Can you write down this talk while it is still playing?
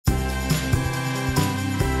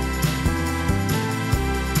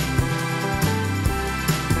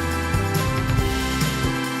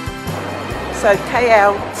So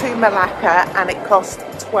KL to Malacca, and it cost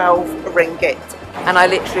 12 ringgit. And I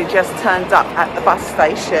literally just turned up at the bus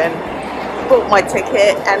station, bought my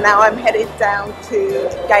ticket, and now I'm headed down to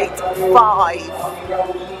gate 5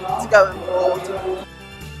 to go and board.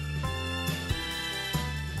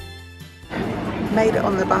 Made it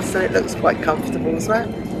on the bus and it looks quite comfortable as well.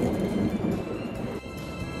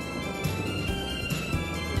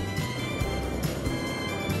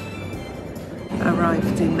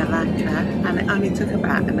 Arrived in Malacca, and it only took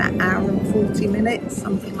about an hour and 40 minutes,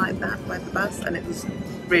 something like that, by the bus, and it was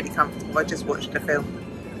really comfortable. I just watched a film,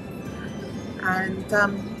 and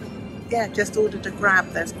yeah, just ordered a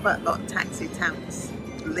grab. There's quite a lot of taxi touts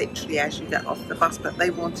literally as you get off the bus, but they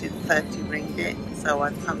wanted 30 ringgit, so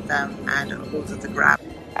I've come down and ordered a grab.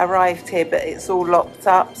 Arrived here, but it's all locked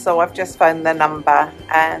up, so I've just phoned the number,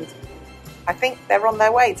 and I think they're on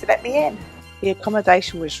their way to let me in. The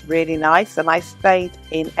accommodation was really nice, and I stayed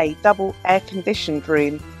in a double air-conditioned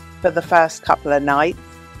room for the first couple of nights,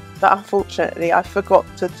 but unfortunately I forgot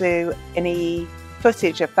to do any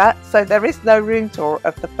footage of that, so there is no room tour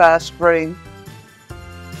of the first room.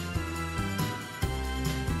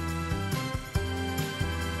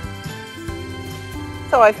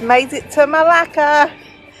 So I've made it to Malacca.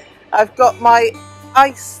 I've got my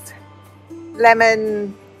iced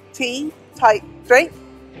lemon tea type drink.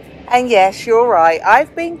 And yes, you're right,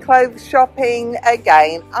 I've been clothes shopping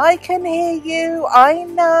again. I can hear you, I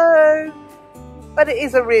know. But it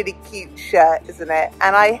is a really cute shirt, isn't it?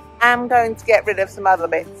 And I am going to get rid of some other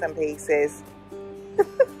bits and pieces.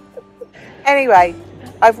 Anyway,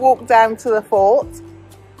 I've walked down to the fort.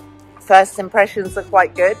 First impressions are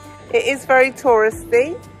quite good. It is very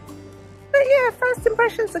touristy. But yeah, first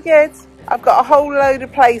impressions are good. I've got a whole load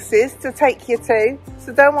of places to take you to,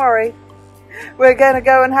 so don't worry. We're going to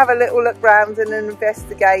go and have a little look round and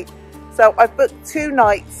investigate. So I've booked 2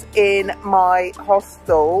 nights in my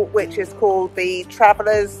hostel, which is called the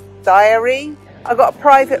Traveller's Diary. I've got a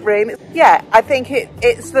private room. Yeah, I think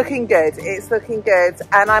it's looking good. It's looking good,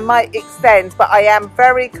 and I might extend, but I am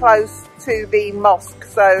very close to the mosque,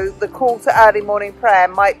 so the call to early morning prayer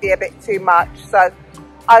might be a bit too much. So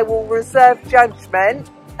I will reserve judgment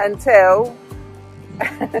until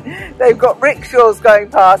they've got rickshaws going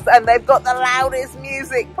past and they've got the loudest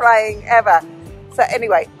music playing ever. So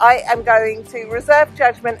anyway, I am going to reserve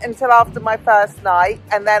judgment until after my first night,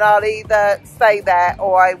 and then I'll either stay there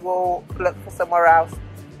or I will look for somewhere else.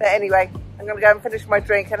 But anyway, I'm going to go and finish my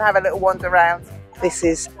drink and have a little wander around. This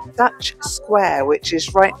is Dutch Square, which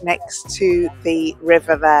is right next to the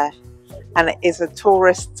river there, and it is a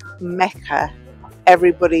tourist mecca.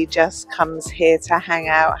 Everybody just comes here to hang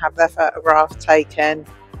out, have their photograph taken.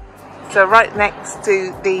 So right next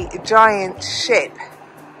to the giant ship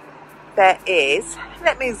there is,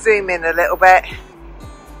 let me zoom in a little bit,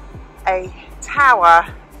 a tower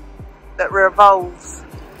that revolves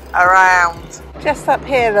around. Just up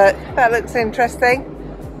here, look, that looks interesting.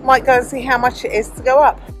 Might go and see how much it is to go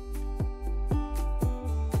up.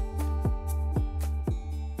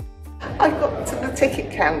 I got to the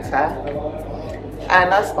ticket counter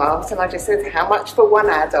and I smiled and I just said, how much for one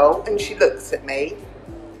adult? And she looks at me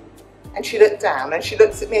and she looked down and she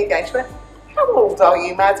looks at me again. She went, how old are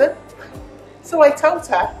you, madam? So I told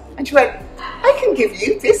her and she went, I can give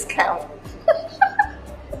you a discount.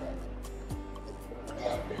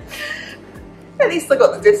 At least I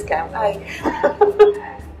got the discount, eh?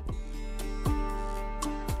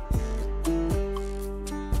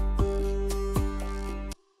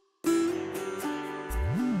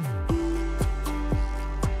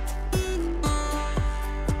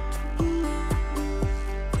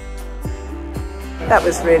 That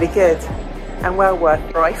was really good and well worth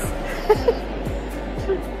the price.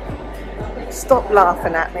 Stop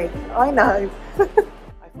laughing at me, I know.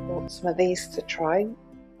 I've bought some of these to try.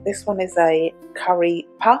 This one is a curry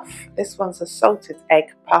puff, this one's a salted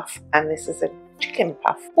egg puff, and this is a chicken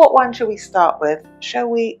puff. What one shall we start with? Shall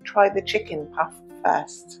we try the chicken puff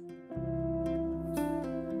first?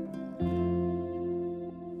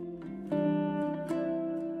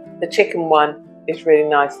 The chicken one is really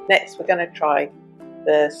nice. Next we're going to try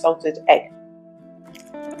the salted egg.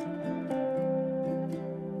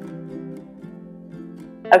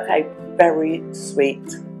 Okay, very sweet.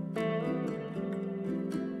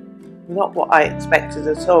 Not what I expected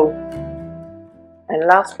at all. And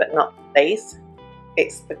last but not least,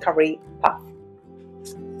 it's the curry puff.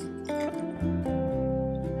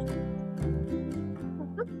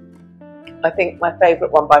 I think my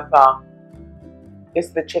favourite one by far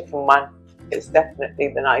is the chicken one. It's definitely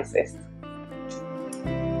the nicest.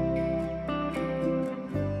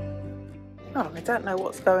 Oh, I don't know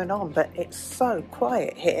what's going on, but it's so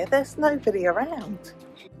quiet here. There's nobody around.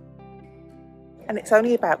 And it's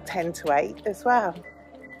only about 10 to 8 as well.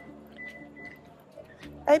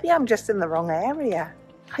 Maybe I'm just in the wrong area.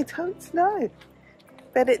 I don't know.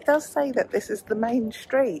 But it does say that this is the main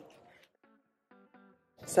street.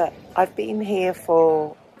 So I've been here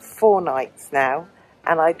for 4 nights now,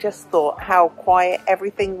 and I just thought how quiet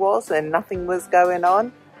everything was and nothing was going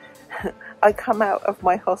on. I come out of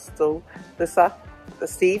my hostel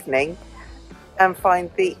this evening and find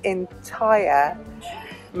the entire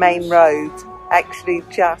main road actually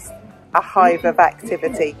just a hive of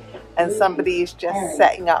activity, and somebody is just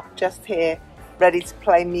setting up just here ready to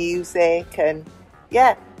play music. And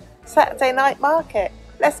yeah, Saturday night market.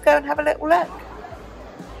 Let's go and have a little look.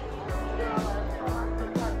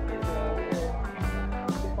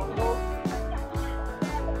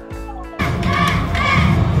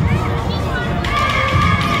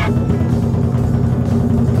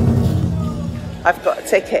 I've got a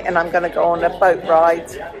ticket and I'm going to go on a boat ride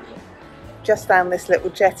just down this little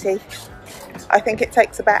jetty. I think it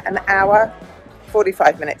takes about an hour,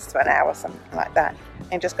 45 minutes to an hour, something like that,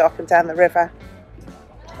 and just go up and down the river.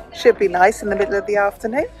 Should be nice in the middle of the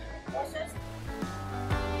afternoon.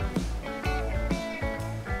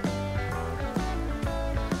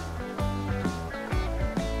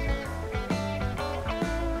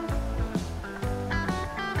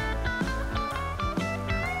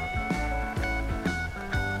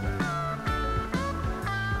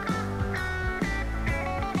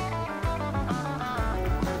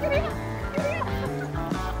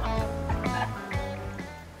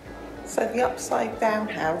 So the upside down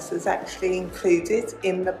house is actually included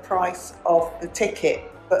in the price of the ticket,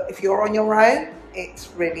 but if you're on your own,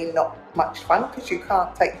 it's really not much fun because you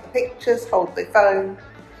can't take the pictures, hold the phone.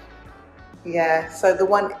 Yeah, so the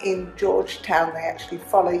one in Georgetown, they actually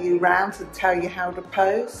follow you around and tell you how to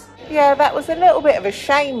pose. Yeah, that was a little bit of a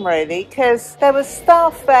shame really, because there was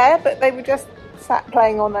staff there, but they were just sat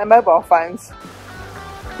playing on their mobile phones.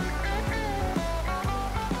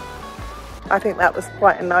 I think that was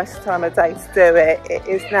quite a nice time of day to do it. It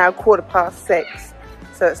is now 6:15,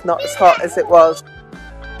 so it's not as hot as it was.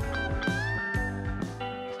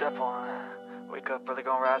 Step 1, wake up early,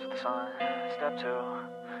 gonna rise with the sun. Step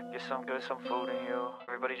 2, get some good, some food in you.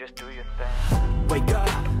 Everybody just do your thing. Wake up,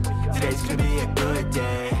 today's gonna be a good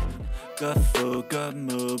day. Good food, good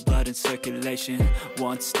mood, blood in circulation.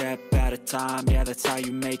 One step at a time, yeah, that's how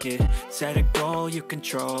you make it. Set a goal you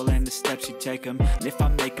control and the steps you take them. And if I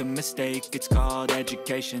make a mistake, it's called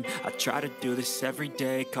education. I try to do this every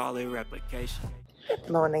day, call it replication. Good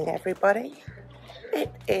morning, everybody.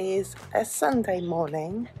 It is a Sunday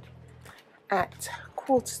morning at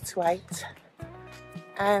 7:45,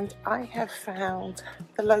 and I have found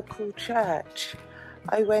the local church.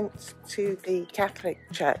 I went to the Catholic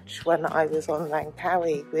church when I was on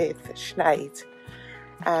Langkawi with Sinead,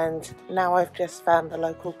 and now I've just found the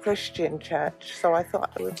local Christian church, so I thought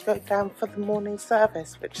I would go down for the morning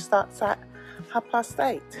service, which starts at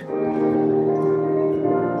 8:30.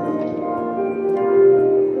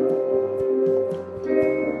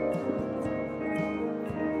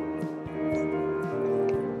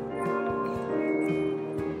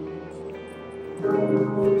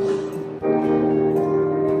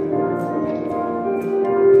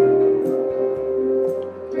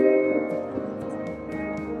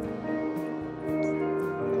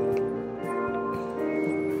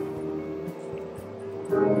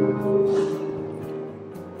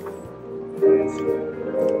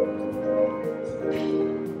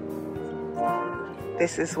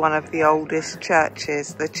 This is one of the oldest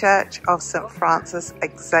churches, the Church of St. Francis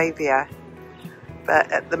Xavier.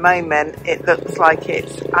 But at the moment it looks like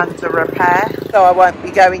it's under repair, so I won't be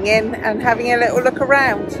going in and having a little look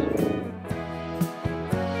around.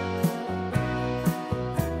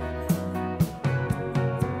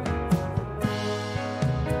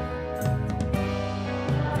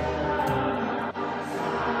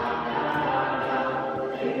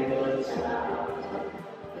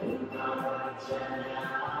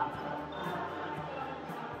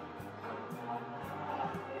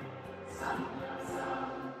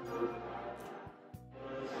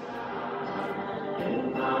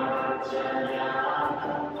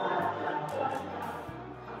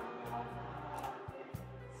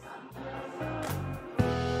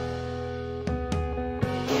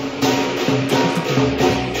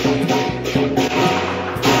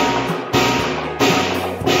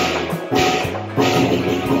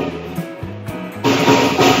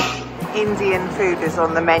 Indian food is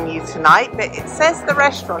on the menu tonight, but it says the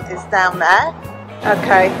restaurant is down there.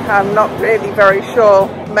 Okay, I'm not really very sure.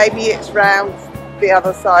 Maybe it's round the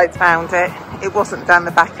other side. Found it. It wasn't down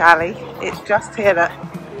the back alley. It's just here that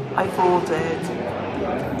I've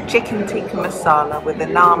ordered chicken tikka masala with a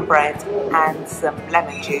naan bread and some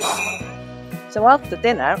lemon juice. So after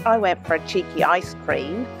dinner, I went for a cheeky ice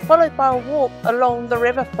cream, followed by a walk along the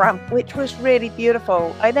riverfront, which was really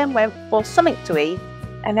beautiful. I then went for something to eat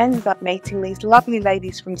and ended up meeting these lovely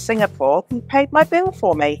ladies from Singapore who paid my bill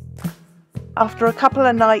for me. After a couple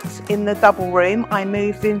of nights in the double room, I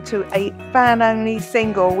moved into a fan-only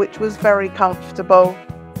single, which was very comfortable.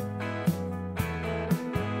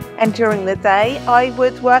 And during the day, I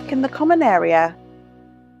would work in the common area.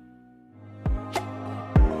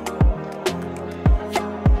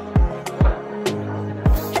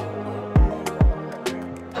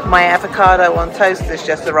 My avocado on toast has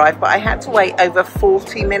just arrived, but I had to wait over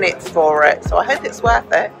 40 minutes for it, so I hope it's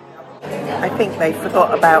worth it. I think they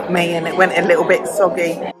forgot about me and it went a little bit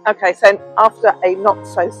soggy. Okay, so after a not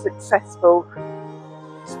so successful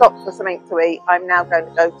stop for something to eat, I'm now going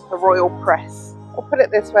to go to the Royal Press. I'll put it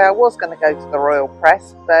this way, I was going to go to the Royal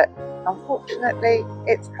Press, but unfortunately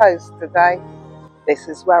it's closed today. This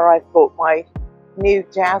is where I've bought my new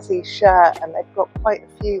jazzy shirt, and they've got quite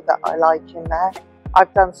a few that I like in there.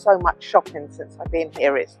 I've done so much shopping since I've been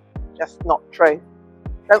here, it's just not true.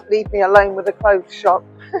 Don't leave me alone with a clothes shop.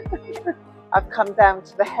 I've come down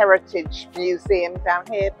to the Heritage Museum down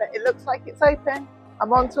here, but it looks like it's open.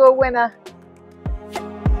 I'm on to a winner.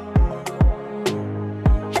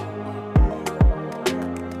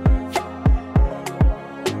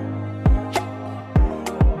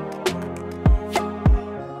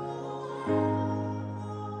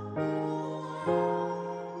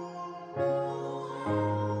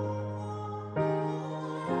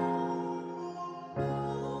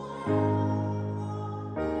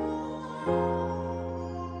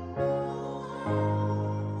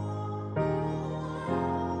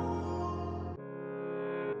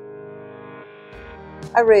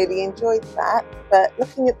 I really enjoyed that, but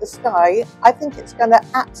looking at the sky, I think it's going to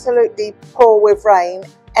absolutely pour with rain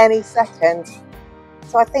any second.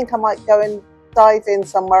 So I think I might go and dive in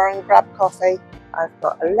somewhere and grab coffee. I've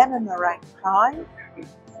got a lemon meringue pie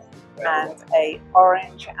and a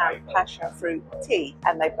orange and passion fruit tea,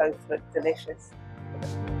 and they both look delicious.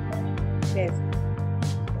 Cheers.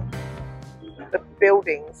 The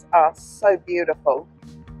buildings are so beautiful.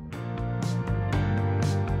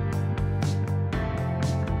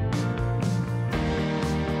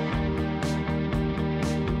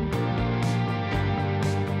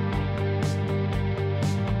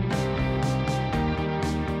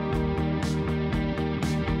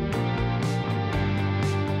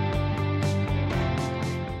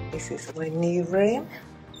 This is my new room.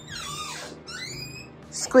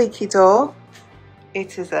 Squeaky door.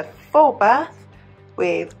 It is a 4-bath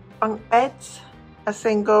with bunk beds, a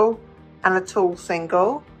single and a tall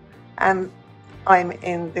single, and I'm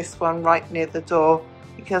in this one right near the door.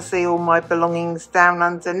 You can see all my belongings down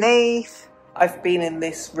underneath. I've been in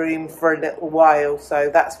this room for a little while,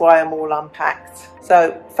 so that's why I'm all unpacked.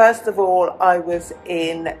 So first of all, I was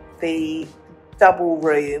in the double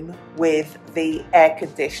room with the air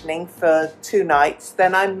conditioning for 2 nights.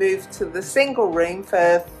 Then I moved to the single room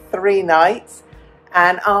for 3 nights,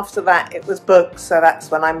 and after that it was booked, so that's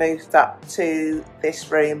when I moved up to this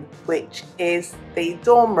room, which is the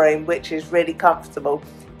dorm room, which is really comfortable.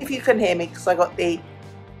 If you can hear me, because I got the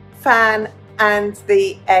fan and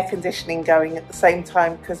the air conditioning going at the same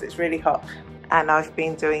time because it's really hot. And I've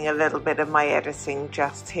been doing a little bit of my editing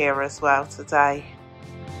just here as well today.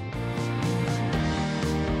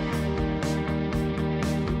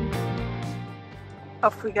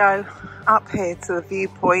 Off we go up here to the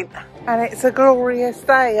viewpoint, and it's a glorious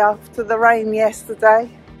day after the rain yesterday.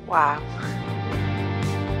 Wow.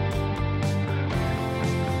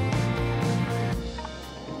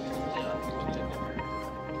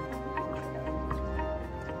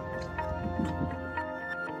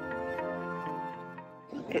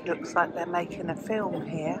 It looks like they're making a film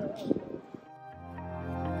here.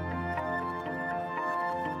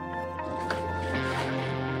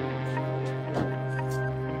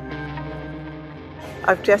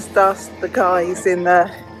 I've just asked the guys in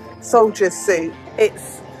the soldier's suit.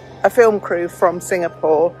 It's a film crew from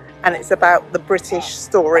Singapore, and it's about the British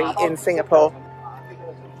story in Singapore.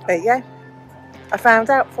 There you go. I found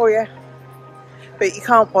out for you. But you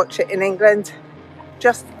can't watch it in England,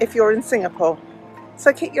 just if you're in Singapore.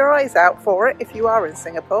 So keep your eyes out for it if you are in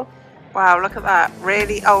Singapore. Wow, look at that.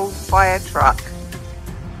 Really old fire truck.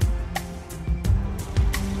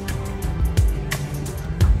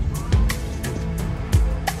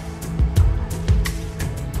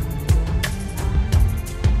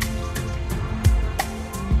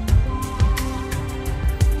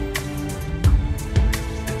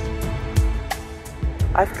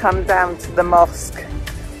 I've come down to the mosque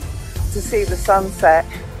to see the sunset.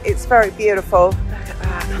 It's very beautiful. Look at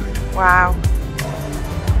that. Wow.